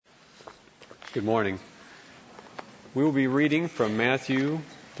Good morning. We will be reading from Matthew,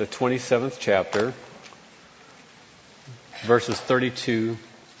 the 27th chapter, verses 32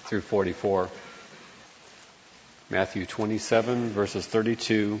 through 44. Matthew 27, verses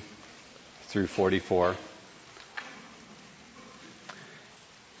 32 through 44.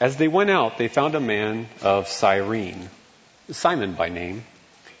 As they went out, they found a man of Cyrene, Simon by name.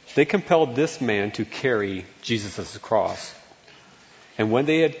 They compelled this man to carry Jesus' cross. And when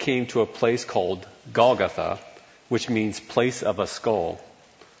they had came to a place called Golgotha, which means place of a skull,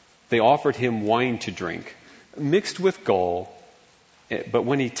 they offered him wine to drink, mixed with gall, but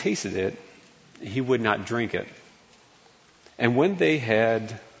when he tasted it, he would not drink it. And when they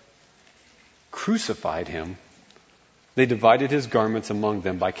had crucified him, they divided his garments among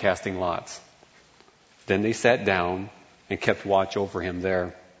them by casting lots. Then they sat down and kept watch over him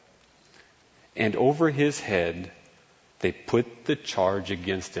there. And over his head they put the charge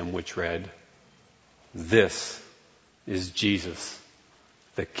against him, which read, "This is Jesus,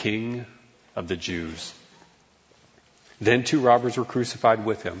 the King of the Jews." Then 2 robbers were crucified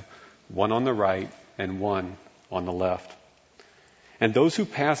with him, one on the right and one on the left. And those who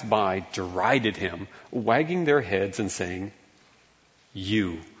passed by derided him, wagging their heads and saying,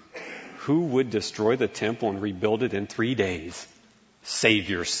 "You, who would destroy the temple and rebuild it in 3 days, save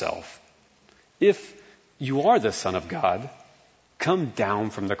yourself. If you are the Son of God, come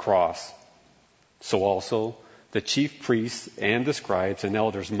down from the cross." So also the chief priests and the scribes and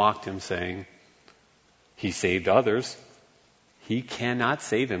elders mocked him, saying, "He saved others. He cannot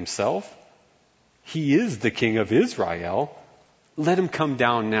save himself. He is the King of Israel. Let him come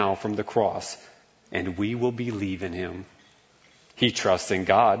down now from the cross, and we will believe in him. He trusts in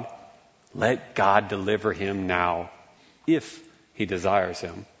God. Let God deliver him now, if he desires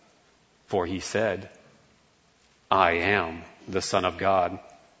him. For he said, 'I am the Son of God.'"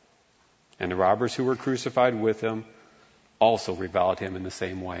 And the robbers who were crucified with him also reviled him in the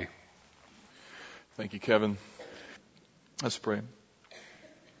same way. Thank you, Kevin. Let's pray.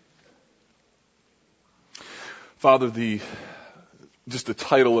 Father, just the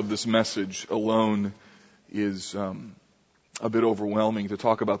title of this message alone is a bit overwhelming. To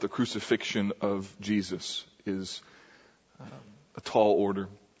talk about the crucifixion of Jesus is a tall order.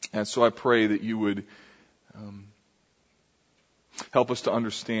 And so I pray that you would help us to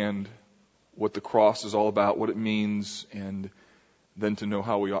understand what the cross is all about, what it means, and then to know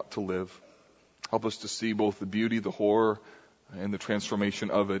how we ought to live. Help us to see both the beauty, the horror, and the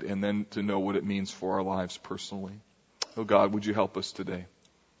transformation of it, and then to know what it means for our lives personally. Oh God, would you help us today?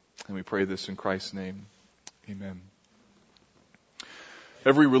 And we pray this in Christ's name. Amen.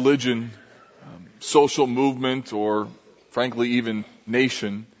 Every religion, social movement, or frankly even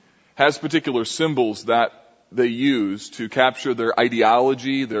nation has particular symbols that they use to capture their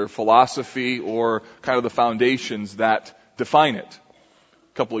ideology, their philosophy, or kind of the foundations that define it.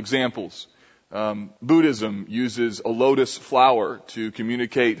 A couple examples. Buddhism uses a lotus flower to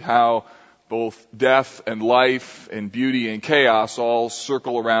communicate how both death and life and beauty and chaos all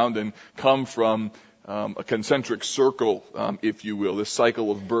circle around and come from a concentric circle, if you will, this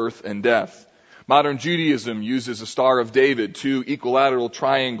cycle of birth and death. Modern Judaism uses a Star of David, 2 equilateral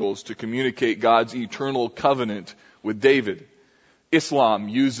triangles, to communicate God's eternal covenant with David. Islam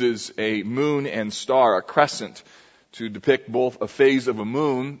uses a moon and star, a crescent, to depict both a phase of a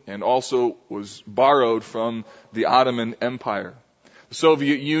moon and also was borrowed from the Ottoman Empire. The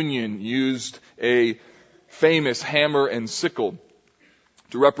Soviet Union used a famous hammer and sickle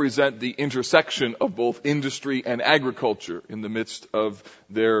to represent the intersection of both industry and agriculture in the midst of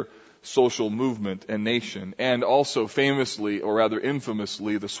their social movement and nation. And also famously, or rather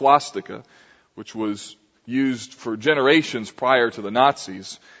infamously, the swastika, which was used for generations prior to the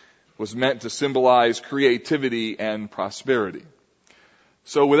Nazis, was meant to symbolize creativity and prosperity.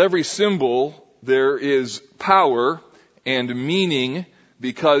 So with every symbol, there is power and meaning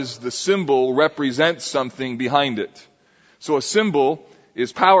because the symbol represents something behind it. So a symbol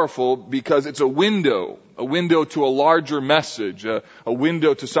is powerful because it's a window to a larger message, a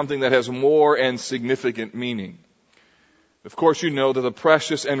window to something that has more and significant meaning. Of course, you know that the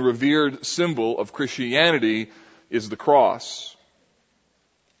precious and revered symbol of Christianity is the cross.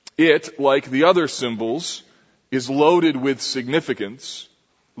 It, like the other symbols, is loaded with significance,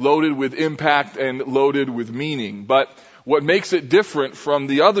 loaded with impact, and loaded with meaning. But what makes it different from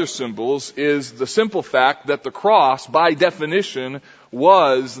the other symbols is the simple fact that the cross, by definition,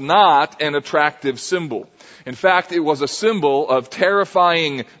 was not an attractive symbol. In fact, it was a symbol of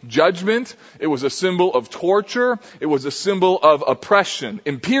terrifying judgment. It was a symbol of torture. It was a symbol of oppression,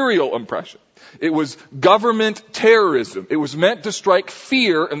 imperial oppression. It was government terrorism. It was meant to strike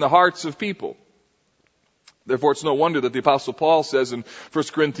fear in the hearts of people. Therefore, it's no wonder that the Apostle Paul says in 1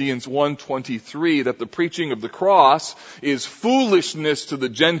 Corinthians 1:23 that the preaching of the cross is foolishness to the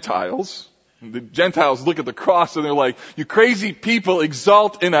Gentiles. The Gentiles look at the cross and they're like, you crazy people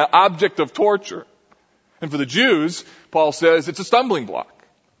exalt in an object of torture. And for the Jews, Paul says it's a stumbling block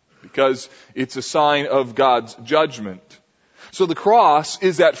because it's a sign of God's judgment. So the cross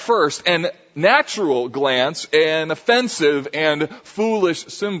is at first an natural glance an offensive and foolish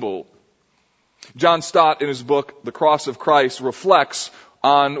symbol. John Stott, in his book, The Cross of Christ, reflects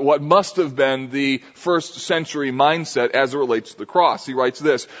on what must have been the first century mindset as it relates to the cross. He writes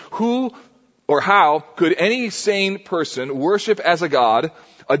this: who or how could any sane person worship as a god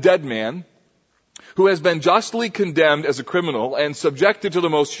a dead man who has been justly condemned as a criminal and subjected to the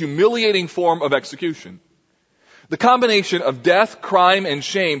most humiliating form of execution? The combination of death, crime, and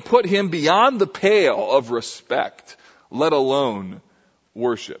shame put him beyond the pale of respect, let alone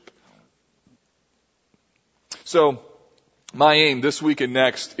worship. So, my aim this week and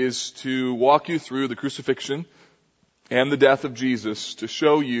next is to walk you through the crucifixion and the death of Jesus to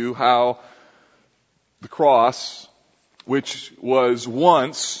show you how the cross, which was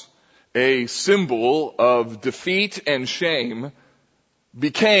once a symbol of defeat and shame,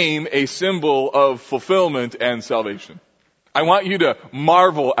 became a symbol of fulfillment and salvation. I want you to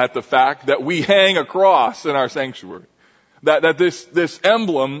marvel at the fact that we hang a cross in our sanctuary. That this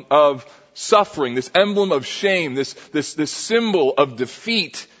emblem of suffering, this emblem of shame, this symbol of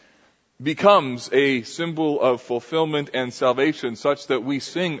defeat becomes a symbol of fulfillment and salvation, such that we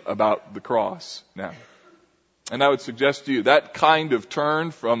sing about the cross now. And I would suggest to you that kind of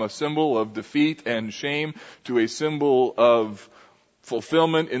turn from a symbol of defeat and shame to a symbol of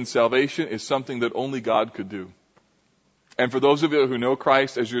fulfillment in salvation is something that only God could do. And for those of you who know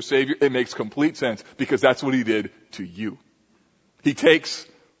Christ as your Savior, it makes complete sense because that's what He did to you. He takes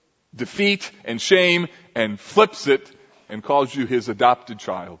defeat and shame and flips it and calls you His adopted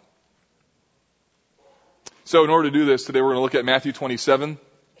child. So in order to do this, today we're going to look at Matthew 27,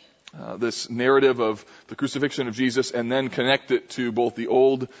 this narrative of the crucifixion of Jesus, and then connect it to both the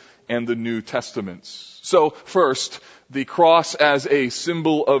Old and the New Testaments. So first, the cross as a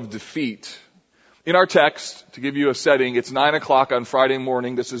symbol of defeat. In our text, to give you a setting, it's 9 o'clock on Friday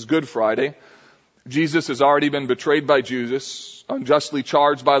morning. This is Good Friday. Jesus has already been betrayed by Judas, unjustly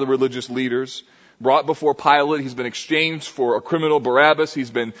charged by the religious leaders, brought before Pilate. He's been exchanged for a criminal, Barabbas.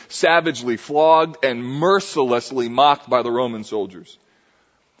 He's been savagely flogged and mercilessly mocked by the Roman soldiers.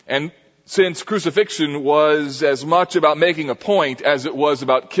 And since crucifixion was as much about making a point as it was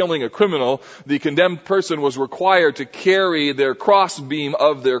about killing a criminal, the condemned person was required to carry their crossbeam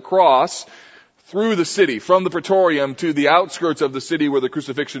of their cross through the city, from the Praetorium to the outskirts of the city where the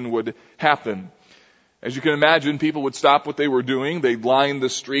crucifixion would happen. As you can imagine, people would stop what they were doing. They'd line the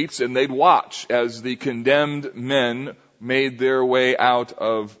streets and they'd watch as the condemned men made their way out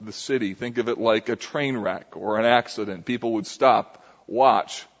of the city. Think of it like a train wreck or an accident. People would stop,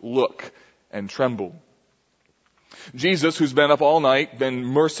 watch, look, and tremble. Jesus, who's been up all night, been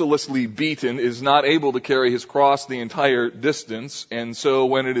mercilessly beaten, is not able to carry his cross the entire distance. And so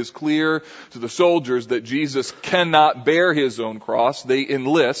when it is clear to the soldiers that Jesus cannot bear his own cross, they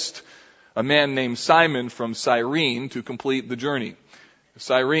enlist a man named Simon from Cyrene to complete the journey.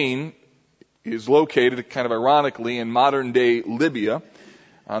 Cyrene is located, kind of ironically, in modern-day Libya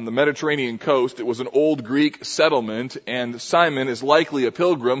on the Mediterranean coast. It was an old Greek settlement, and Simon is likely a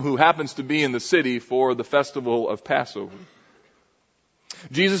pilgrim who happens to be in the city for the festival of Passover.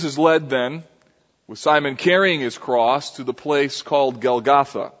 Jesus is led then, with Simon carrying his cross, to the place called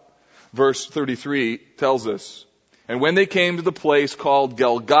Golgotha. Verse 33 tells us, and when they came to the place called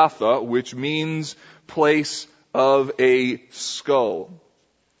Golgotha, which means place of a skull.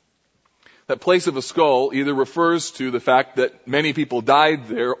 That place of a skull either refers to the fact that many people died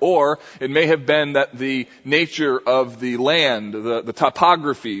there, or it may have been that the nature of the land, the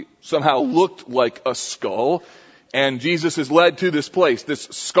topography, somehow looked like a skull. And Jesus is led to this place, this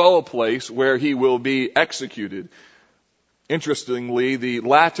skull place, where he will be executed. Interestingly, the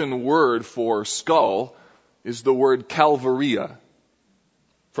Latin word for skull is the word Calvaria,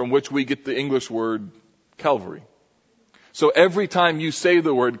 from which we get the English word Calvary. So every time you say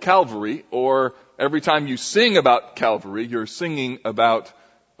the word Calvary, or every time you sing about Calvary, you're singing about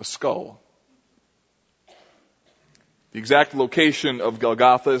a skull. The exact location of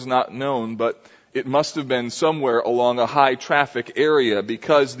Golgotha is not known, but it must have been somewhere along a high traffic area,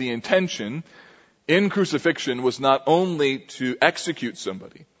 because the intention in crucifixion was not only to execute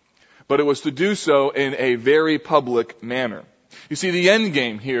somebody, but it was to do so in a very public manner. You see, the end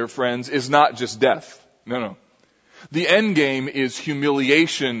game here, friends, is not just death. No. The end game is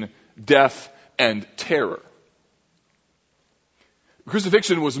humiliation, death, and terror.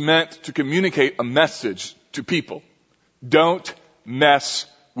 Crucifixion was meant to communicate a message to people. Don't mess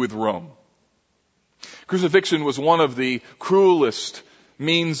with Rome. Crucifixion was one of the cruelest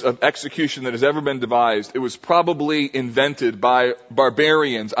means of execution that has ever been devised. It was probably invented by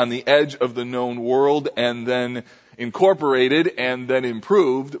barbarians on the edge of the known world and then incorporated and then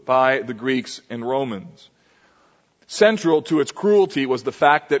improved by the Greeks and Romans. Central to its cruelty was the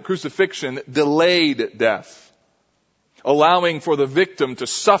fact that crucifixion delayed death, allowing for the victim to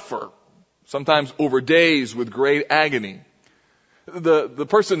suffer, sometimes over days with great agony. The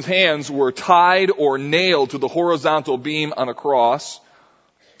person's hands were tied or nailed to the horizontal beam on a cross,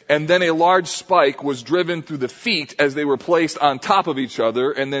 and then a large spike was driven through the feet as they were placed on top of each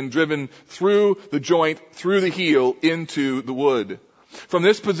other, and then driven through the joint, through the heel, into the wood. From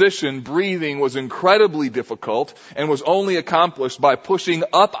this position, breathing was incredibly difficult and was only accomplished by pushing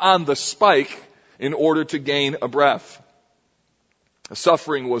up on the spike in order to gain a breath. The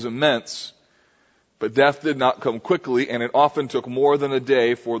suffering was immense, but death did not come quickly, and it often took more than a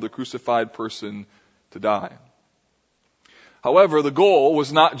day for the crucified person to die. However, the goal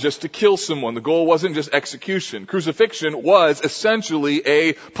was not just to kill someone. The goal wasn't just execution. Crucifixion was essentially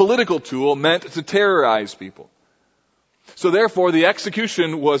a political tool meant to terrorize people. So therefore, the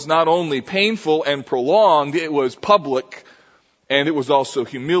execution was not only painful and prolonged, it was public, and it was also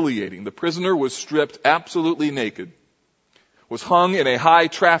humiliating. The prisoner was stripped absolutely naked, was hung in a high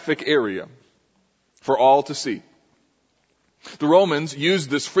traffic area for all to see. The Romans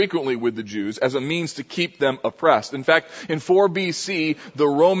used this frequently with the Jews as a means to keep them oppressed. In fact, in 4 BC, the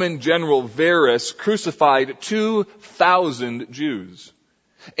Roman general Varus crucified 2,000 Jews.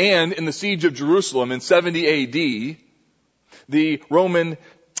 And in the siege of Jerusalem in 70 AD, the Roman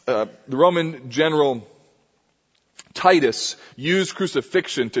general Titus used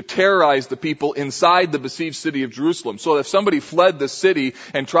crucifixion to terrorize the people inside the besieged city of Jerusalem. So if somebody fled the city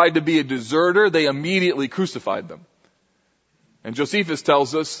and tried to be a deserter, they immediately crucified them. And Josephus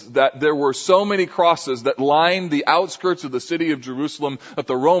tells us that there were so many crosses that lined the outskirts of the city of Jerusalem that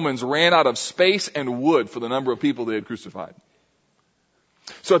the Romans ran out of space and wood for the number of people they had crucified.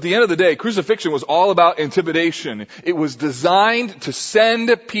 So at the end of the day, crucifixion was all about intimidation. It was designed to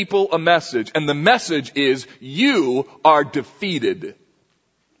send people a message, and the message is, you are defeated.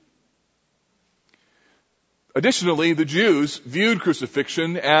 Additionally, the Jews viewed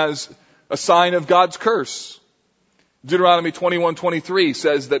crucifixion as a sign of God's curse. Deuteronomy 21:23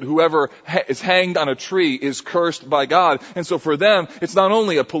 says that whoever is hanged on a tree is cursed by God. And so for them, it's not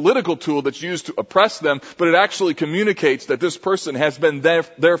only a political tool that's used to oppress them, but it actually communicates that this person has been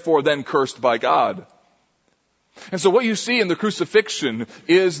therefore then cursed by God. And so what you see in the crucifixion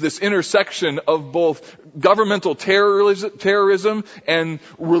is this intersection of both governmental terrorism and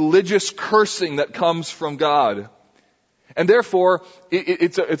religious cursing that comes from God. And therefore,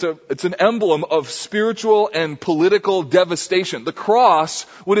 it's an emblem of spiritual and political devastation. The cross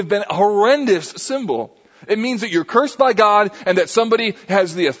would have been a horrendous symbol. It means that you're cursed by God and that somebody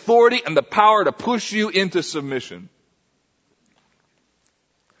has the authority and the power to push you into submission.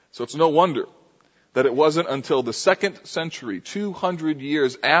 So it's no wonder that it wasn't until the 2nd century, 200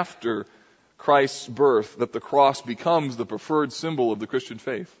 years after Christ's birth, that the cross becomes the preferred symbol of the Christian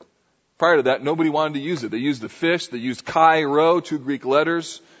faith. Prior to that, nobody wanted to use it. They used the fish. They used Chi Rho, 2 Greek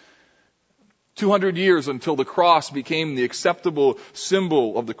letters. 200 years until the cross became the acceptable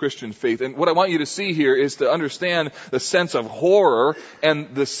symbol of the Christian faith. And what I want you to see here is to understand the sense of horror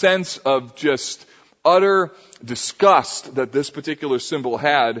and the sense of just utter disgust that this particular symbol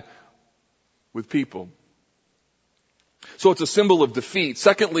had with people. So it's a symbol of defeat.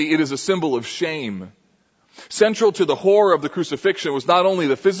 Secondly, it is a symbol of shame. Central to the horror of the crucifixion was not only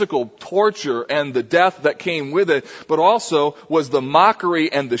the physical torture and the death that came with it, but also was the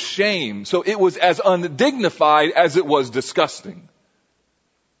mockery and the shame. So it was as undignified as it was disgusting.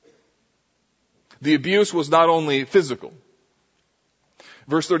 The abuse was not only physical.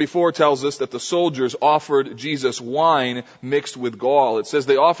 Verse 34 tells us that the soldiers offered Jesus wine mixed with gall. It says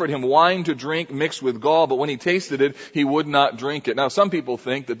they offered him wine to drink mixed with gall, but when he tasted it, he would not drink it. Now, some people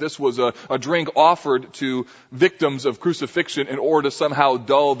think that this was a drink offered to victims of crucifixion in order to somehow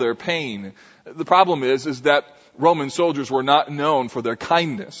dull their pain. The problem is that Roman soldiers were not known for their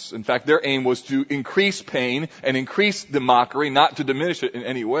kindness. In fact, their aim was to increase pain and increase the mockery, not to diminish it in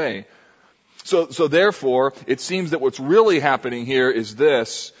any way. So therefore, it seems that what's really happening here is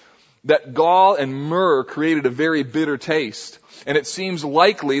this, that gall and myrrh created a very bitter taste. And it seems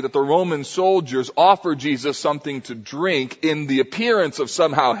likely that the Roman soldiers offered Jesus something to drink in the appearance of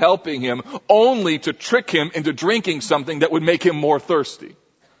somehow helping him, only to trick him into drinking something that would make him more thirsty.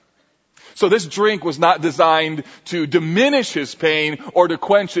 So this drink was not designed to diminish his pain or to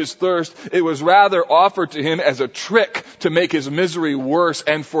quench his thirst. It was rather offered to him as a trick to make his misery worse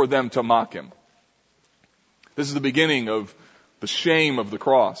and for them to mock him. This is the beginning of the shame of the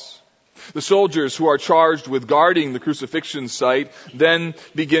cross. The soldiers who are charged with guarding the crucifixion site then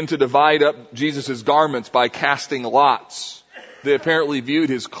begin to divide up Jesus' garments by casting lots. They apparently viewed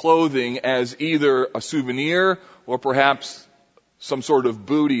his clothing as either a souvenir or perhaps some sort of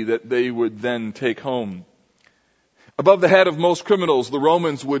booty that they would then take home. Above the head of most criminals, the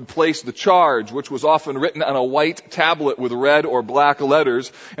Romans would place the charge, which was often written on a white tablet with red or black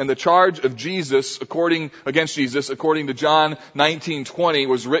letters. And the charge of Jesus, against Jesus, according to John 19:20,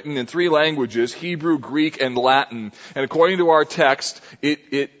 was written in 3 languages, Hebrew, Greek, and Latin. And according to our text,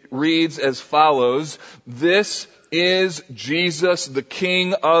 it reads as follows: "This is Jesus, the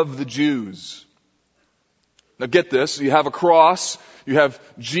King of the Jews." Now get this, you have a cross, you have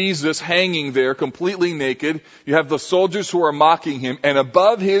Jesus hanging there completely naked, you have the soldiers who are mocking him, and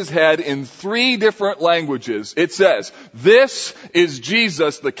above his head in 3 different languages it says, "This is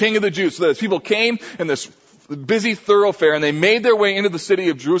Jesus, the King of the Jews." So that as people came in this busy thoroughfare and they made their way into the city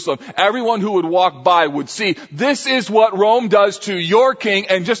of Jerusalem, everyone who would walk by would see, this is what Rome does to your king,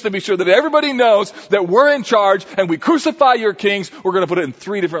 and just to be sure that everybody knows that we're in charge and we crucify your kings, we're going to put it in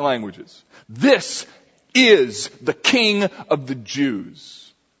 3 different languages. This is the King of the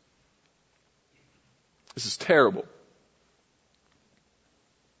Jews. This is terrible.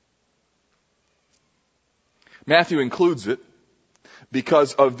 Matthew includes it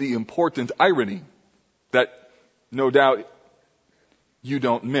because of the important irony that no doubt you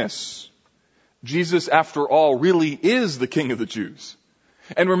don't miss. Jesus, after all, really is the King of the Jews.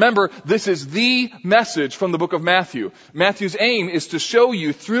 And remember, this is the message from the book of Matthew. Matthew's aim is to show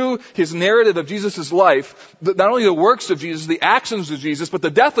you through his narrative of Jesus' life, not only the works of Jesus, the actions of Jesus, but the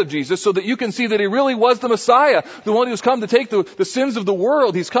death of Jesus, so that you can see that he really was the Messiah, the one who's come to take the sins of the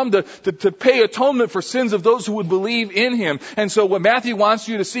world. He's come to pay atonement for sins of those who would believe in him. And so what Matthew wants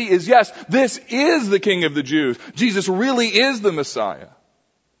you to see is, yes, this is the King of the Jews. Jesus really is the Messiah.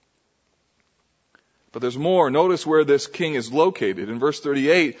 But there's more. Notice where this king is located. In verse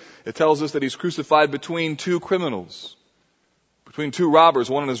 38, it tells us that he's crucified between 2 criminals. Between 2 robbers,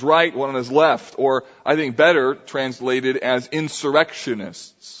 one on his right, one on his left. Or, I think better translated as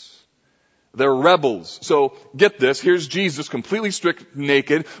insurrectionists. They're rebels. So, get this. Here's Jesus completely stripped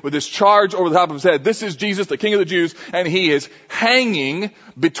naked with his charge over the top of his head. This is Jesus, the King of the Jews, and he is hanging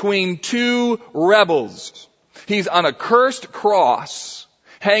between 2 rebels. He's on a cursed cross,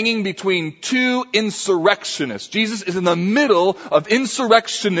 hanging between 2 insurrectionists. Jesus is in the middle of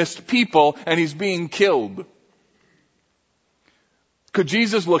insurrectionist people, and he's being killed. Could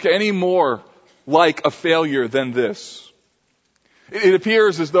Jesus look any more like a failure than this? It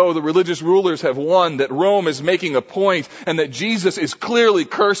appears as though the religious rulers have won, that Rome is making a point, and that Jesus is clearly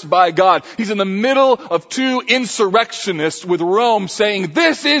cursed by God. He's in the middle of 2 insurrectionists with Rome saying,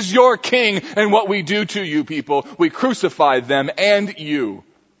 "This is your king, and what we do to you people, we crucify them and you."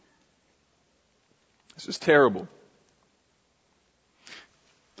 This is terrible.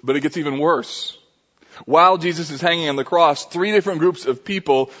 But it gets even worse. While Jesus is hanging on the cross, 3 different groups of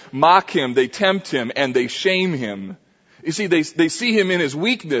people mock him, they tempt him, and they shame him. You see, they see him in his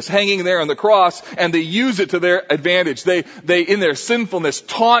weakness, hanging there on the cross, and they use it to their advantage. They in their sinfulness,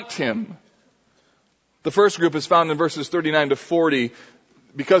 taunt him. The first group is found in verses 39 to 40.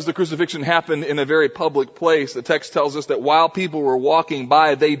 Because the crucifixion happened in a very public place, the text tells us that while people were walking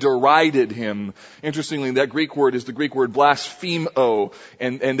by, they derided him. Interestingly, that Greek word is the Greek word blasphemo.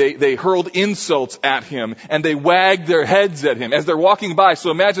 And they hurled insults at him, and they wagged their heads at him as they're walking by.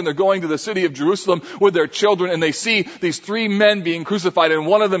 So imagine they're going to the city of Jerusalem with their children, and they see these 3 men being crucified, and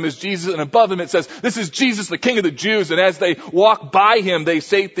one of them is Jesus, and above him it says, "This is Jesus, the King of the Jews." And as they walk by him, they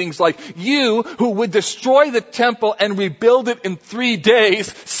say things like, "You who would destroy the temple and rebuild it in 3 days,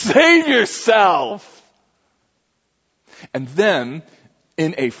 save yourself." And then,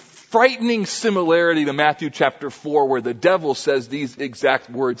 in a frightening similarity to Matthew chapter 4, where the devil says these exact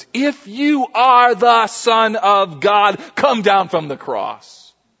words, "If you are the Son of God, come down from the cross."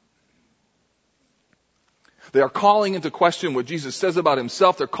 They are calling into question what Jesus says about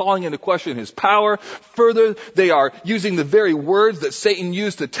himself. They're calling into question his power. Further, they are using the very words that Satan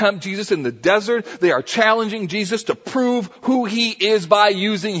used to tempt Jesus in the desert. They are challenging Jesus to prove who he is by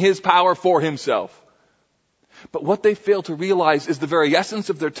using his power for himself. But what they fail to realize is the very essence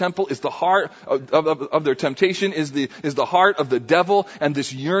of their temple, is the heart of their temptation, is the heart of the devil, and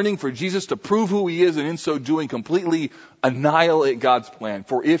this yearning for Jesus to prove who he is, and in so doing completely annihilate God's plan.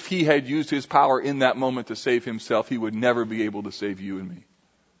 For if he had used his power in that moment to save himself, he would never be able to save you and me.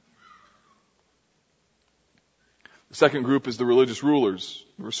 The second group is the religious rulers.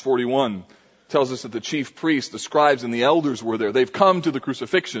 Verse 41 tells us that the chief priests, the scribes, and the elders were there. They've come to the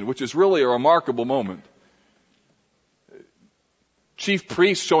crucifixion, which is really a remarkable moment. Chief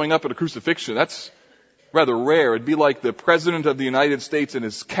priests showing up at a crucifixion, that's rather rare. It'd be like the President of the United States and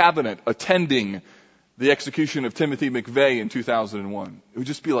his cabinet attending the execution of Timothy McVeigh in 2001. It would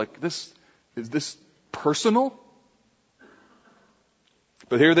just be like, is this personal?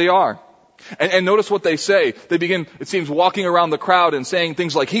 But here they are. And notice what they say. They begin, it seems, walking around the crowd and saying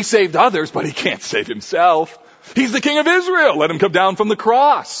things like, he saved others, but he can't save himself. He's the King of Israel. Let him come down from the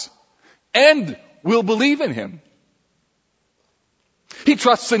cross. And we'll believe in him. He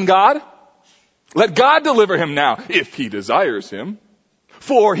trusts in God. Let God deliver him now, if he desires him.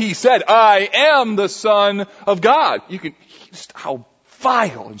 For he said, I am the Son of God. You can, just how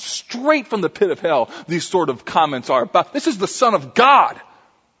vile and straight from the pit of hell these sort of comments are about. This is the Son of God.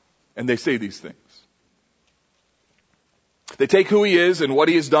 And they say these things. They take who he is and what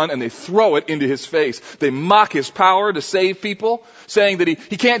he has done and they throw it into his face. They mock his power to save people, saying that he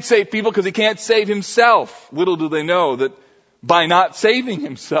can't save people because he can't save himself. Little do they know that by not saving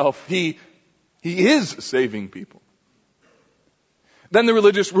himself, he is saving people. Then the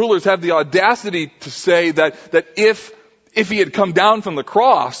religious rulers have the audacity to say that if he had come down from the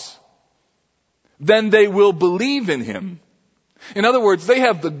cross, then they will believe in him. In other words, they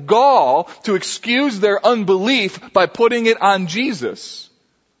have the gall to excuse their unbelief by putting it on Jesus.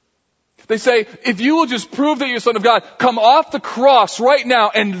 They say, if you will just prove that you're the Son of God, come off the cross right now,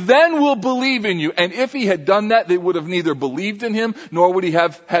 and then we'll believe in you. And if he had done that, they would have neither believed in him, nor would he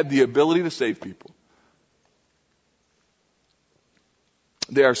have had the ability to save people.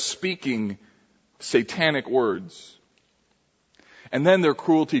 They are speaking satanic words. And then their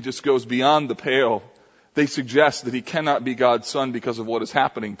cruelty just goes beyond the pale. They suggest that he cannot be God's son because of what is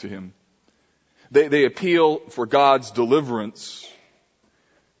happening to him. They appeal for God's deliverance.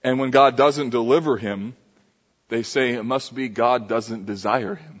 And when God doesn't deliver him, they say it must be God doesn't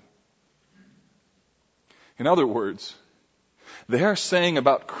desire him. In other words, they are saying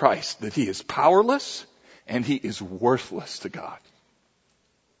about Christ that he is powerless and he is worthless to God.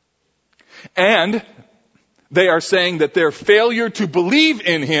 And they are saying that their failure to believe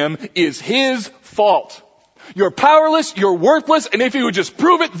in him is his fault. You're powerless, you're worthless, and if you would just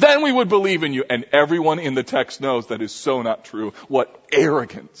prove it, then we would believe in you. And everyone in the text knows that is so not true. What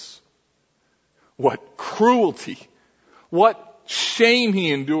arrogance. What cruelty. What shame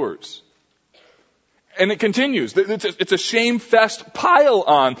he endures. And it continues. It's a shame-fest pile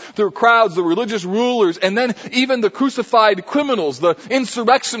on. There are crowds, the religious rulers, and then even the crucified criminals, the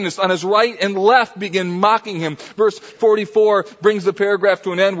insurrectionists on his right and left begin mocking him. Verse 44 brings the paragraph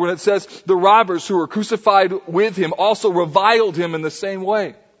to an end when it says, the robbers who were crucified with him also reviled him in the same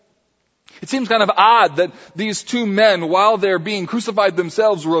way. It seems kind of odd that these two men, while they're being crucified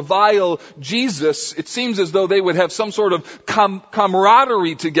themselves, revile Jesus. It seems as though they would have some sort of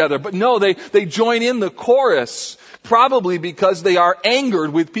camaraderie together. But no, they join in the chorus, probably because they are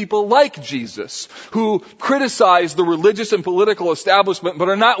angered with people like Jesus, who criticize the religious and political establishment, but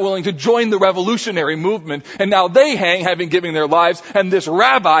are not willing to join the revolutionary movement. And now they hang, having given their lives, and this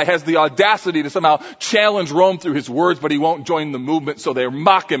rabbi has the audacity to somehow challenge Rome through his words, but he won't join the movement, so they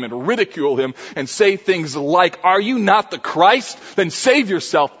mock him and ridicule him and say things like, are you not the Christ? Then save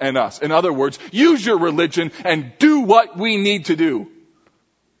yourself and us. In other words, use your religion and do what we need to do.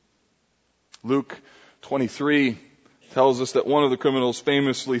 Luke 23 tells us that one of the criminals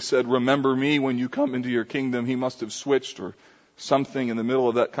famously said, remember me when you come into your kingdom. He must have switched or something in the middle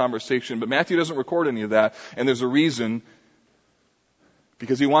of that conversation. But Matthew doesn't record any of that. And there's a reason,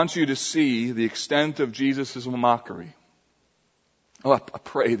 because he wants you to see the extent of Jesus' mockery. Oh, I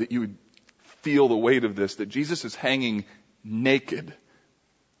pray that you would feel the weight of this, that Jesus is hanging naked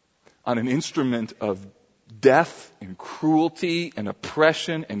on an instrument of death and cruelty and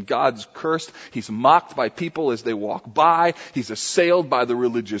oppression and God's curse. He's mocked by people as they walk by. He's assailed by the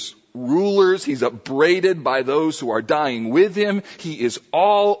religious rulers. He's upbraided by those who are dying with him. He is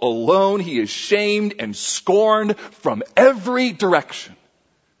all alone. He is shamed and scorned from every direction.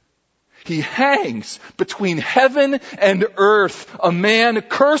 He hangs between heaven and earth, a man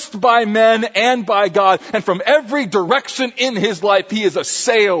cursed by men and by God. And from every direction in his life, he is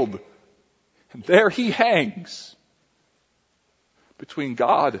assailed. And there he hangs between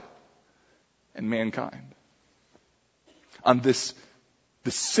God and mankind. on this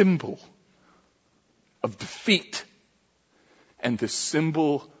symbol of defeat and this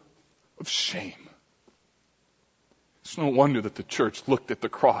symbol of shame. It's no wonder that the church looked at the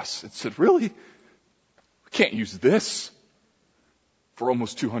cross and said, really? We can't use this for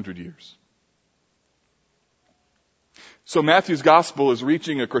almost 200 years. So Matthew's gospel is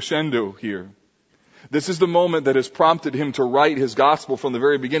reaching a crescendo here. This is the moment that has prompted him to write his gospel from the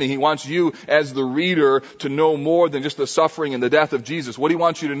very beginning. He wants you as the reader to know more than just the suffering and the death of Jesus. What he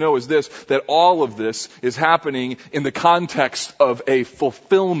wants you to know is this, that all of this is happening in the context of a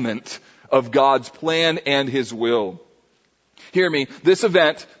fulfillment of God's plan and his will. Hear me, this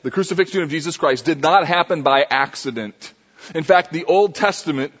event, the crucifixion of Jesus Christ, did not happen by accident. In fact, the Old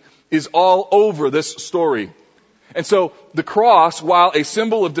Testament is all over this story. And so the cross, while a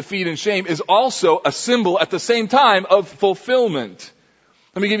symbol of defeat and shame, is also a symbol at the same time of fulfillment.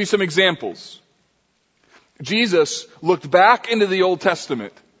 Let me give you some examples. Jesus looked back into the Old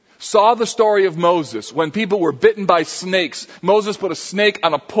Testament, saw the story of Moses when people were bitten by snakes. Moses put a snake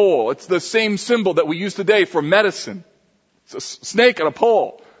on a pole. It's the same symbol that we use today for medicine. It's a snake on a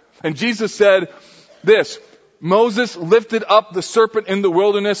pole. And Jesus said this, Moses lifted up the serpent in the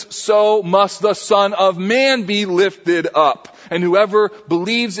wilderness, so must the Son of Man be lifted up. And whoever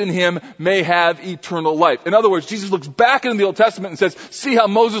believes in him may have eternal life. In other words, Jesus looks back into the Old Testament and says, see how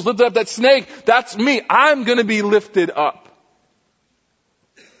Moses lifted up that snake? That's me. I'm going to be lifted up.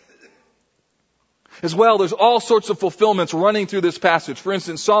 As well, there's all sorts of fulfillments running through this passage. For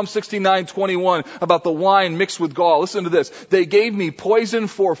instance, Psalm 69:21 about the wine mixed with gall. Listen to this. They gave me poison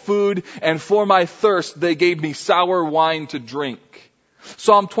for food, and for my thirst they gave me sour wine to drink.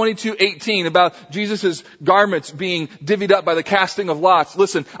 Psalm 22:18 about Jesus' garments being divvied up by the casting of lots.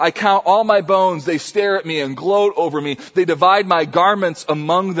 Listen, I count all my bones. They stare at me and gloat over me. They divide my garments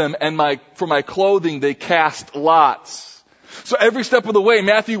among them, and for my clothing they cast lots. So every step of the way,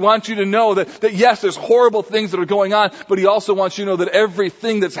 Matthew wants you to know that yes, there's horrible things that are going on, but he also wants you to know that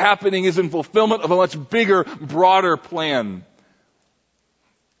everything that's happening is in fulfillment of a much bigger, broader plan.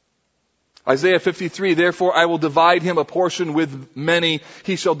 Isaiah 53, therefore I will divide him a portion with many.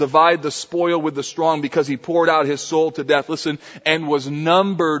 He shall divide the spoil with the strong because he poured out his soul to death. Listen, and was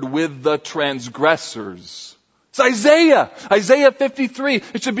numbered with the transgressors. It's Isaiah 53.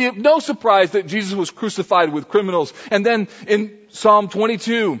 It should be no surprise that Jesus was crucified with criminals. And then in Psalm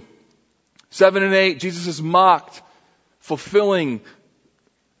 22, 7 and 8, Jesus is mocked, fulfilling,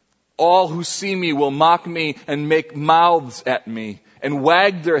 all who see me will mock me and make mouths at me and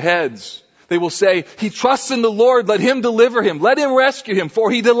wag their heads. They will say, he trusts in the Lord, let him deliver him, let him rescue him, for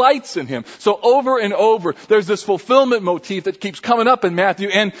he delights in him. So over and over, there's this fulfillment motif that keeps coming up in Matthew,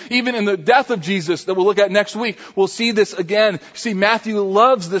 and even in the death of Jesus that we'll look at next week, we'll see this again. See, Matthew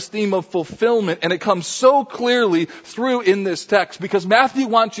loves this theme of fulfillment, and it comes so clearly through in this text, because Matthew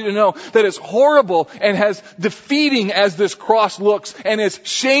wants you to know that as horrible and as defeating as this cross looks, and as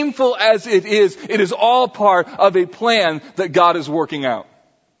shameful as it is all part of a plan that God is working out.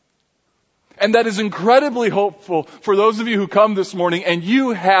 And that is incredibly hopeful for those of you who come this morning and you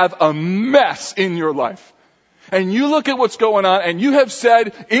have a mess in your life. And you look at what's going on and you have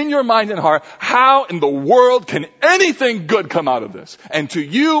said in your mind and heart, how in the world can anything good come out of this? And to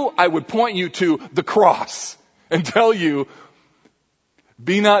you, I would point you to the cross and tell you,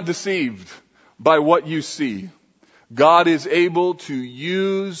 be not deceived by what you see. God is able to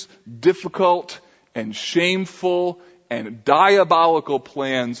use difficult and shameful and diabolical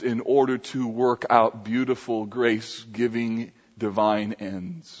plans in order to work out beautiful, grace-giving, divine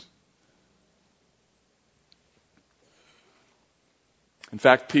ends. In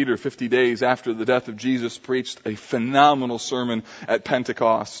fact, Peter, 50 days after the death of Jesus, preached a phenomenal sermon at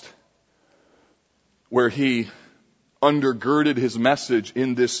Pentecost, where he undergirded his message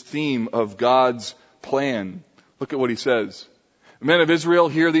in this theme of God's plan. Look at what he says. Men of Israel,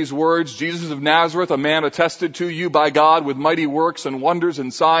 hear these words. Jesus of Nazareth, a man attested to you by God with mighty works and wonders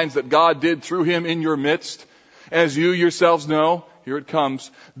and signs that God did through him in your midst. As you yourselves know, here it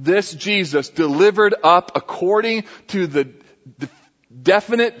comes, this Jesus delivered up according to the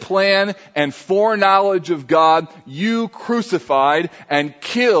definite plan and foreknowledge of God, you crucified and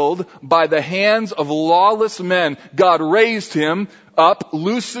killed by the hands of lawless men. God raised him up,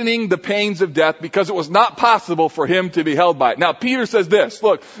 loosening the pains of death because it was not possible for him to be held by it. Now, Peter says this,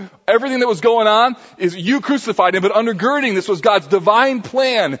 look, everything that was going on is you crucified him, but undergirding this was God's divine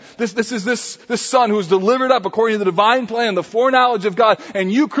plan. This is this son who was delivered up according to the divine plan, the foreknowledge of God,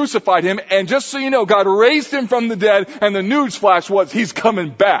 and you crucified him, and just so you know, God raised him from the dead, and the news flash was, he's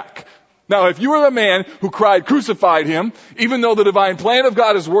coming back. Now, if you were the man who cried, crucified him, even though the divine plan of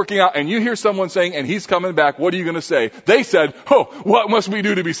God is working out, and you hear someone saying, and he's coming back, what are you going to say? They said, oh, what must we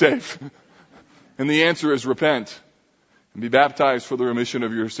do to be saved? And the answer is repent and be baptized for the remission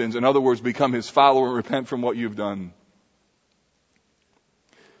of your sins. In other words, become his follower and repent from what you've done.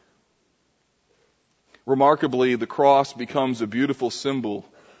 Remarkably, the cross becomes a beautiful symbol.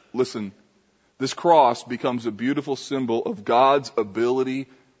 Listen, this cross becomes a beautiful symbol of God's ability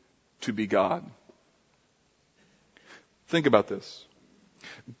to be God. Think about this.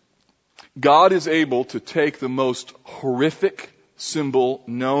 God is able to take the most horrific symbol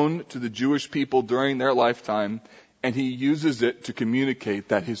known to the Jewish people during their lifetime, and he uses it to communicate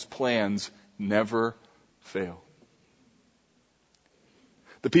that his plans never fail.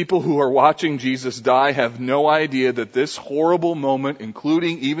 The people who are watching Jesus die have no idea that this horrible moment,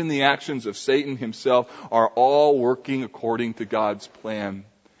 including even the actions of Satan himself, are all working according to God's plan.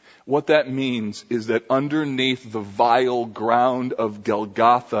 What that means is that underneath the vile ground of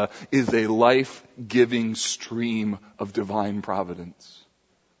Golgotha is a life-giving stream of divine providence.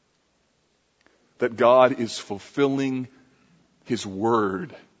 That God is fulfilling his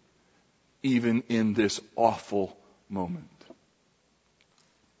word even in this awful moment.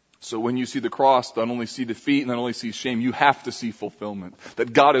 So when you see the cross, not only see defeat and not only see shame, you have to see fulfillment.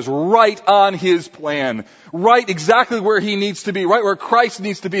 That God is right on his plan, right exactly where he needs to be, right where Christ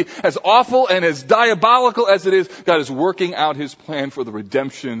needs to be. As awful and as diabolical as it is, God is working out his plan for the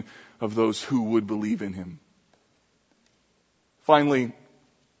redemption of those who would believe in him. Finally,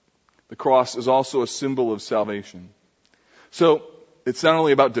 the cross is also a symbol of salvation. So, it's not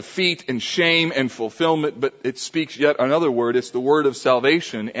only about defeat and shame and fulfillment, but it speaks yet another word. It's the word of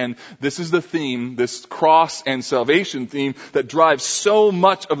salvation. And this is the theme, this cross and salvation theme that drives so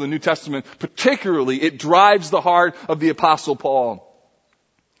much of the New Testament. Particularly, it drives the heart of the Apostle Paul.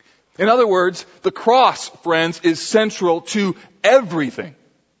 In other words, the cross, friends, is central to everything.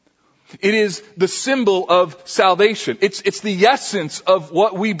 It is the symbol of salvation. It's the essence of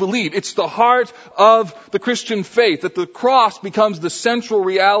what we believe. It's the heart of the Christian faith, that the cross becomes the central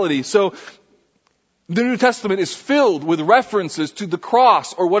reality. So the New Testament is filled with references to the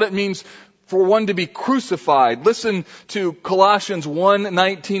cross, or what it means for one to be crucified. Listen to Colossians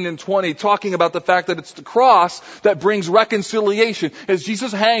 1:19 and 20, talking about the fact that it's the cross that brings reconciliation. As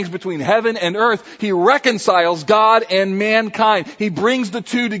Jesus hangs between heaven and earth, he reconciles God and mankind. He brings the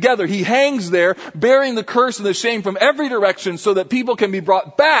two together. He hangs there, bearing the curse and the shame from every direction so that people can be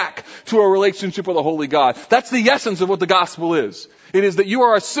brought back to a relationship with a holy God. That's the essence of what the gospel is. It is that you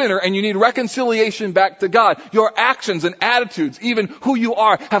are a sinner and you need reconciliation back to God. Your actions and attitudes, even who you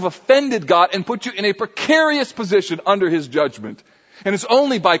are, have offended God and put you in a precarious position under his judgment. And it's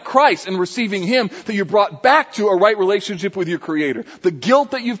only by Christ and receiving him that you're brought back to a right relationship with your Creator. The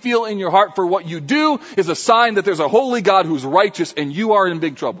guilt that you feel in your heart for what you do is a sign that there's a holy God who's righteous and you are in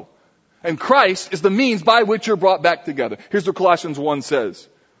big trouble. And Christ is the means by which you're brought back together. Here's what Colossians 1 says.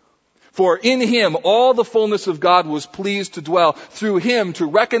 For in him all the fullness of God was pleased to dwell, through him to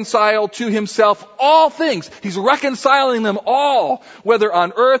reconcile to himself all things. He's reconciling them all, whether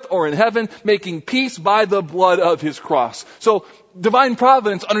on earth or in heaven, making peace by the blood of his cross. So, divine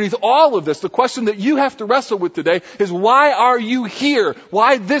providence underneath all of this, the question that you have to wrestle with today is, why are you here?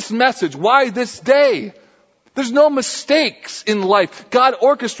 Why this message? Why this day? There's no mistakes in life. God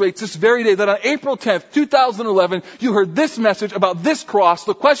orchestrates this very day that on April 10th, 2011, you heard this message about this cross.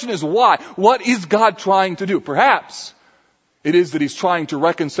 The question is why? What is God trying to do? Perhaps it is that he's trying to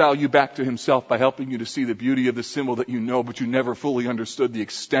reconcile you back to himself by helping you to see the beauty of the symbol that you know, but you never fully understood the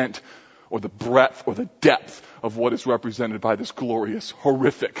extent or the breadth or the depth of what is represented by this glorious,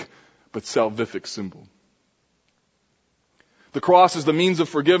 horrific, but salvific symbol. The cross is the means of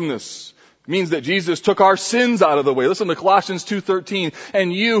forgiveness. It means that Jesus took our sins out of the way. Listen to Colossians 2:13.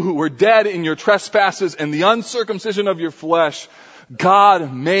 And you who were dead in your trespasses and the uncircumcision of your flesh,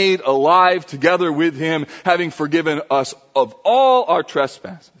 God made alive together with him, having forgiven us of all our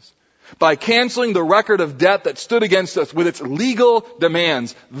trespasses, by canceling the record of debt that stood against us with its legal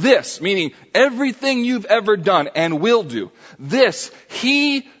demands. This, meaning everything you've ever done and will do, this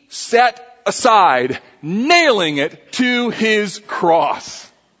he set aside, nailing it to his cross.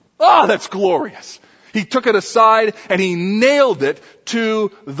 Oh, that's glorious. He took it aside and he nailed it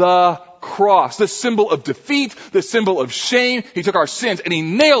to the cross. This symbol of defeat, this symbol of shame. He took our sins and he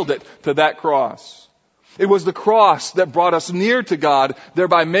nailed it to that cross. It was the cross that brought us near to God,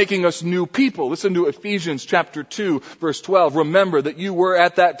 thereby making us new people. Listen to Ephesians chapter 2, verse 12. Remember that you were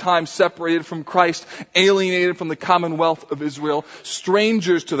at that time separated from Christ, alienated from the commonwealth of Israel,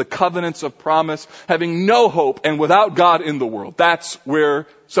 strangers to the covenants of promise, having no hope and without God in the world. That's where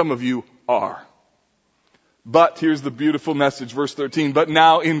some of you are. But here's the beautiful message, verse 13. But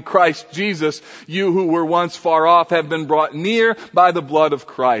now in Christ Jesus, you who were once far off have been brought near by the blood of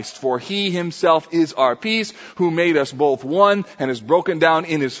Christ. For he himself is our peace, who made us both one and has broken down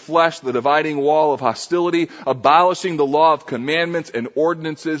in his flesh the dividing wall of hostility, abolishing the law of commandments and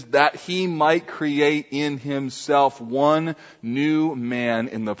ordinances, that he might create in himself one new man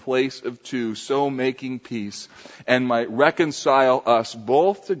in the place of two, so making peace, and might reconcile us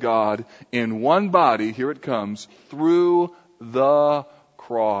both to God in one body, here it comes, through the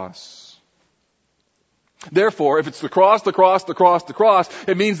cross. Therefore, if it's the cross,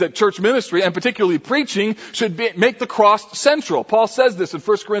 it means that church ministry, and particularly preaching, should make the cross central. Paul says this in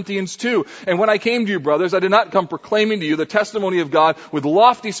 1 Corinthians 2. And when I came to you, brothers, I did not come proclaiming to you the testimony of God with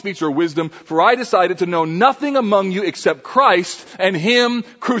lofty speech or wisdom, for I decided to know nothing among you except Christ and him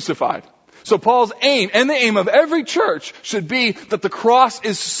crucified. So Paul's aim, and the aim of every church, should be that the cross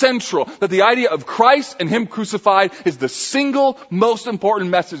is central, that the idea of Christ and him crucified is the single most important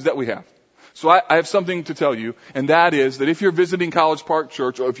message that we have. So I have something to tell you, and that is that if you're visiting College Park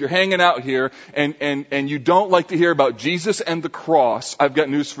Church, or if you're hanging out here and you don't like to hear about Jesus and the cross, I've got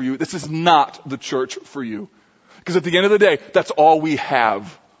news for you. This is not the church for you. Because at the end of the day, that's all we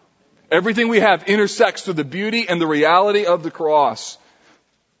have. Everything we have intersects to the beauty and the reality of the cross.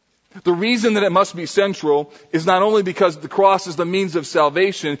 The reason that it must be central is not only because the cross is the means of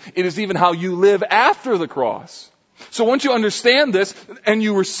salvation, it is even how you live after the cross. So once you understand this and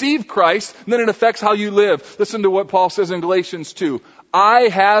you receive Christ, then it affects how you live. Listen to what Paul says in Galatians 2. I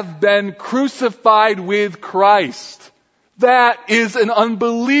have been crucified with Christ. That is an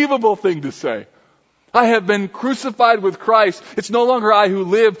unbelievable thing to say. I have been crucified with Christ. It's no longer I who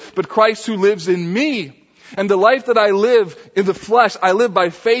live, but Christ who lives in me. And the life that I live in the flesh, I live by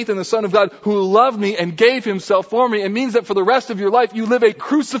faith in the Son of God who loved me and gave himself for me. It means that for the rest of your life, you live a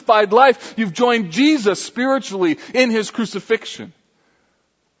crucified life. You've joined Jesus spiritually in his crucifixion.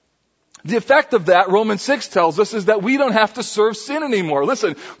 The effect of that, Romans 6 tells us, is that we don't have to serve sin anymore.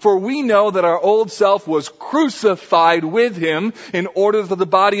 Listen, for we know that our old self was crucified with him in order that the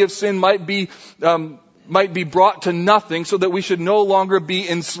body of sin might be brought to nothing, so that we should no longer be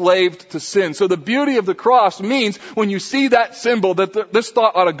enslaved to sin. So the beauty of the cross means when you see that symbol, that this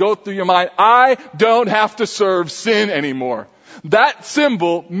thought ought to go through your mind, I don't have to serve sin anymore. That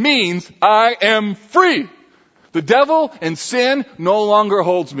symbol means I am free. The devil and sin no longer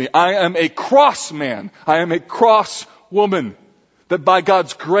holds me. I am a cross man. I am a cross woman. That by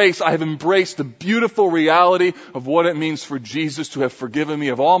God's grace, I have embraced the beautiful reality of what it means for Jesus to have forgiven me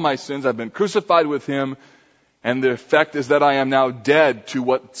of all my sins. I've been crucified with him. And the effect is that I am now dead to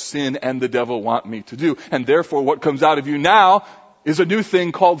what sin and the devil want me to do. And therefore, what comes out of you now is a new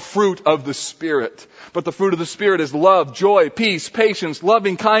thing called fruit of the Spirit. But the fruit of the Spirit is love, joy, peace, patience,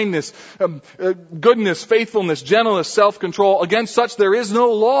 loving kindness, goodness, faithfulness, gentleness, self-control. Against such there is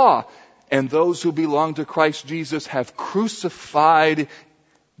no law. And those who belong to Christ Jesus have crucified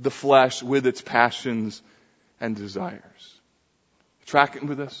the flesh with its passions and desires. Tracking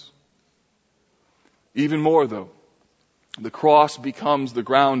with us? Even more though, the cross becomes the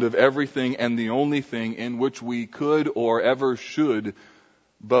ground of everything and the only thing in which we could or ever should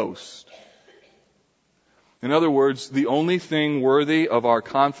boast. In other words, the only thing worthy of our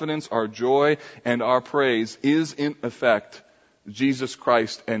confidence, our joy, and our praise is in effect Jesus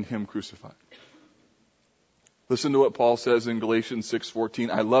Christ and him crucified. Listen to what Paul says in Galatians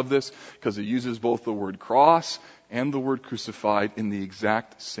 6:14. I love this because it uses both the word cross and the word crucified in the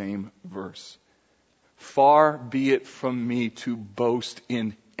exact same verse. Far be it from me to boast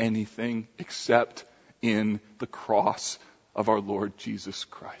in anything except in the cross of our Lord Jesus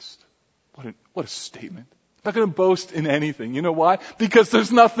Christ. What a statement. I'm not going to boast in anything. You know why? Because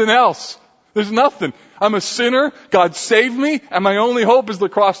there's nothing else. There's nothing. I'm a sinner. God saved me. And my only hope is the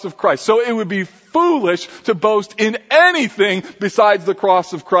cross of Christ. So it would be foolish to boast in anything besides the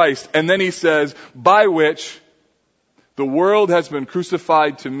cross of Christ. And then he says, by which the world has been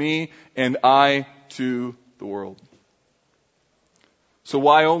crucified to me and I to the world. So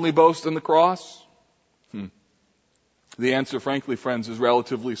why only boast in the cross? The answer, frankly, friends, is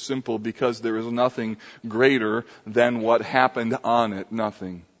relatively simple, because there is nothing greater than what happened on it.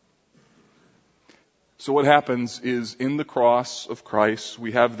 Nothing. So what happens is, in the cross of Christ,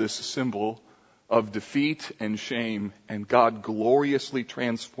 we have this symbol of defeat and shame, and God gloriously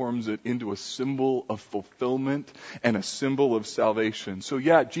transforms it into a symbol of fulfillment and a symbol of salvation. So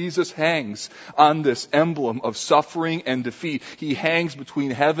yeah, Jesus hangs on this emblem of suffering and defeat. He hangs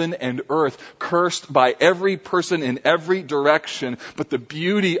between heaven and earth, cursed by every person in every direction. But the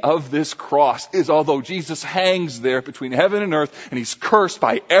beauty of this cross is, although Jesus hangs there between heaven and earth, and he's cursed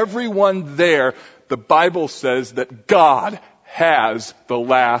by everyone there, the Bible says that God has the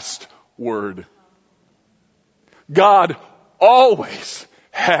last word. God always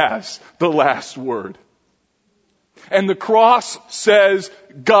has the last word. And the cross says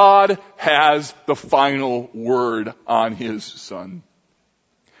God has the final word on his Son.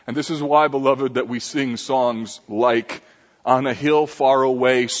 And this is why, beloved, that we sing songs like, "On a hill far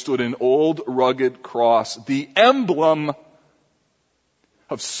away stood an old rugged cross, the emblem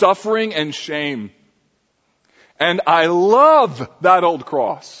of suffering and shame. And I love that old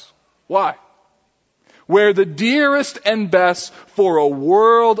cross." Why? "Where the dearest and best for a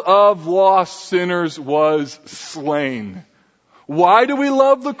world of lost sinners was slain." Why do we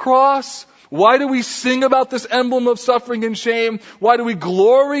love the cross? Why do we sing about this emblem of suffering and shame? Why do we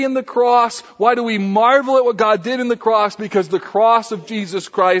glory in the cross? Why do we marvel at what God did in the cross? Because the cross of Jesus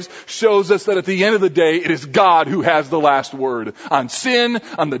Christ shows us that at the end of the day, it is God who has the last word on sin,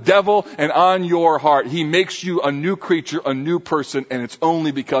 on the devil, and on your heart. He makes you a new creature, a new person, and it's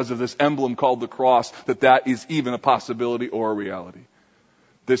only because of this emblem called the cross that is even a possibility or a reality.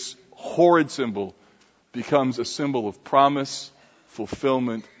 This horrid symbol becomes a symbol of promise,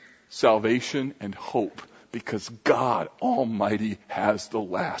 fulfillment, salvation, and hope, because God Almighty has the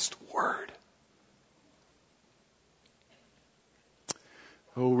last word.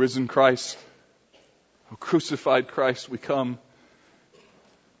 Oh, risen Christ, oh, crucified Christ, we come.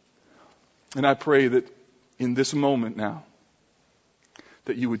 And I pray that in this moment now,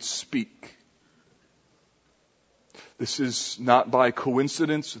 that you would speak. This is not by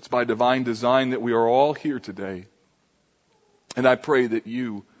coincidence, it's by divine design that we are all here today. And I pray that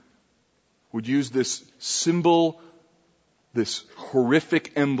you would use this symbol, this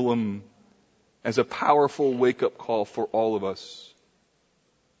horrific emblem, as a powerful wake-up call for all of us.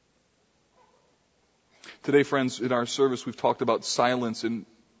 Today, friends, in our service, we've talked about silence, and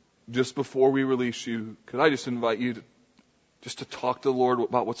just before we release you, could I just invite you to talk to the Lord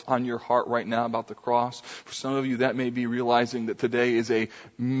about what's on your heart right now about the cross? For some of you, that may be realizing that today is a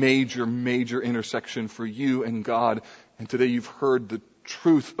major, major intersection for you and God, and today you've heard the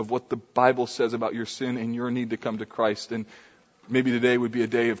truth of what the Bible says about your sin and your need to come to Christ. And maybe today would be a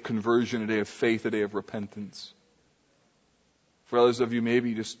day of conversion, a day of faith, a day of repentance. For others of you,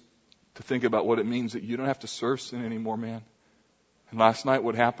 maybe just to think about what it means that you don't have to serve sin anymore, man. And last night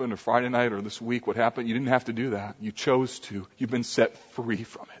what happened, or Friday night, or this week what happened, you didn't have to do that. You chose to. You've been set free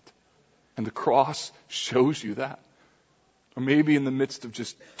from it. And the cross shows you that. Or maybe in the midst of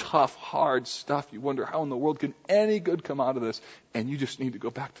just tough, hard stuff, you wonder how in the world can any good come out of this? And you just need to go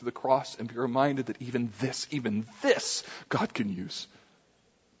back to the cross and be reminded that even this, God can use.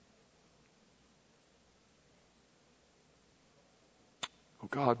 Oh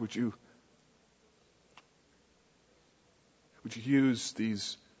God, would you use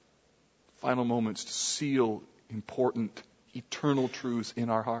these final moments to seal important, eternal truths in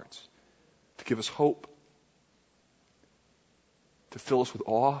our hearts, to give us hope, to fill us with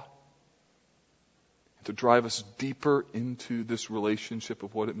awe, and to drive us deeper into this relationship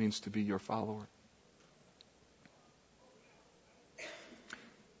of what it means to be your follower.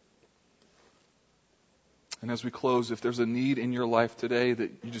 And as we close, if there's a need in your life today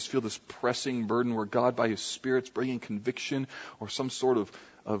that you just feel this pressing burden where God by His Spirit's bringing conviction or some sort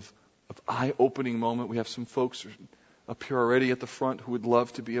of eye-opening moment, we have some folks up here already at the front who would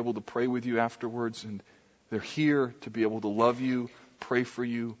love to be able to pray with you afterwards, and they're here to be able to love you, pray for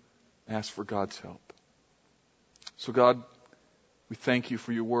you, ask for God's help. So God, we thank you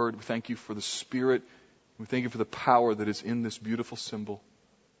for your word. We thank you for the Spirit. We thank you for the power that is in this beautiful symbol.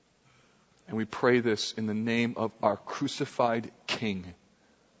 And we pray this in the name of our crucified King,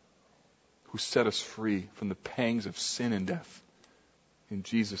 who set us free from the pangs of sin and death. In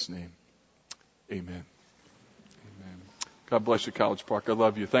Jesus' name, amen. Amen. God bless you, College Park. I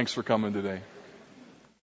love you. Thanks for coming today.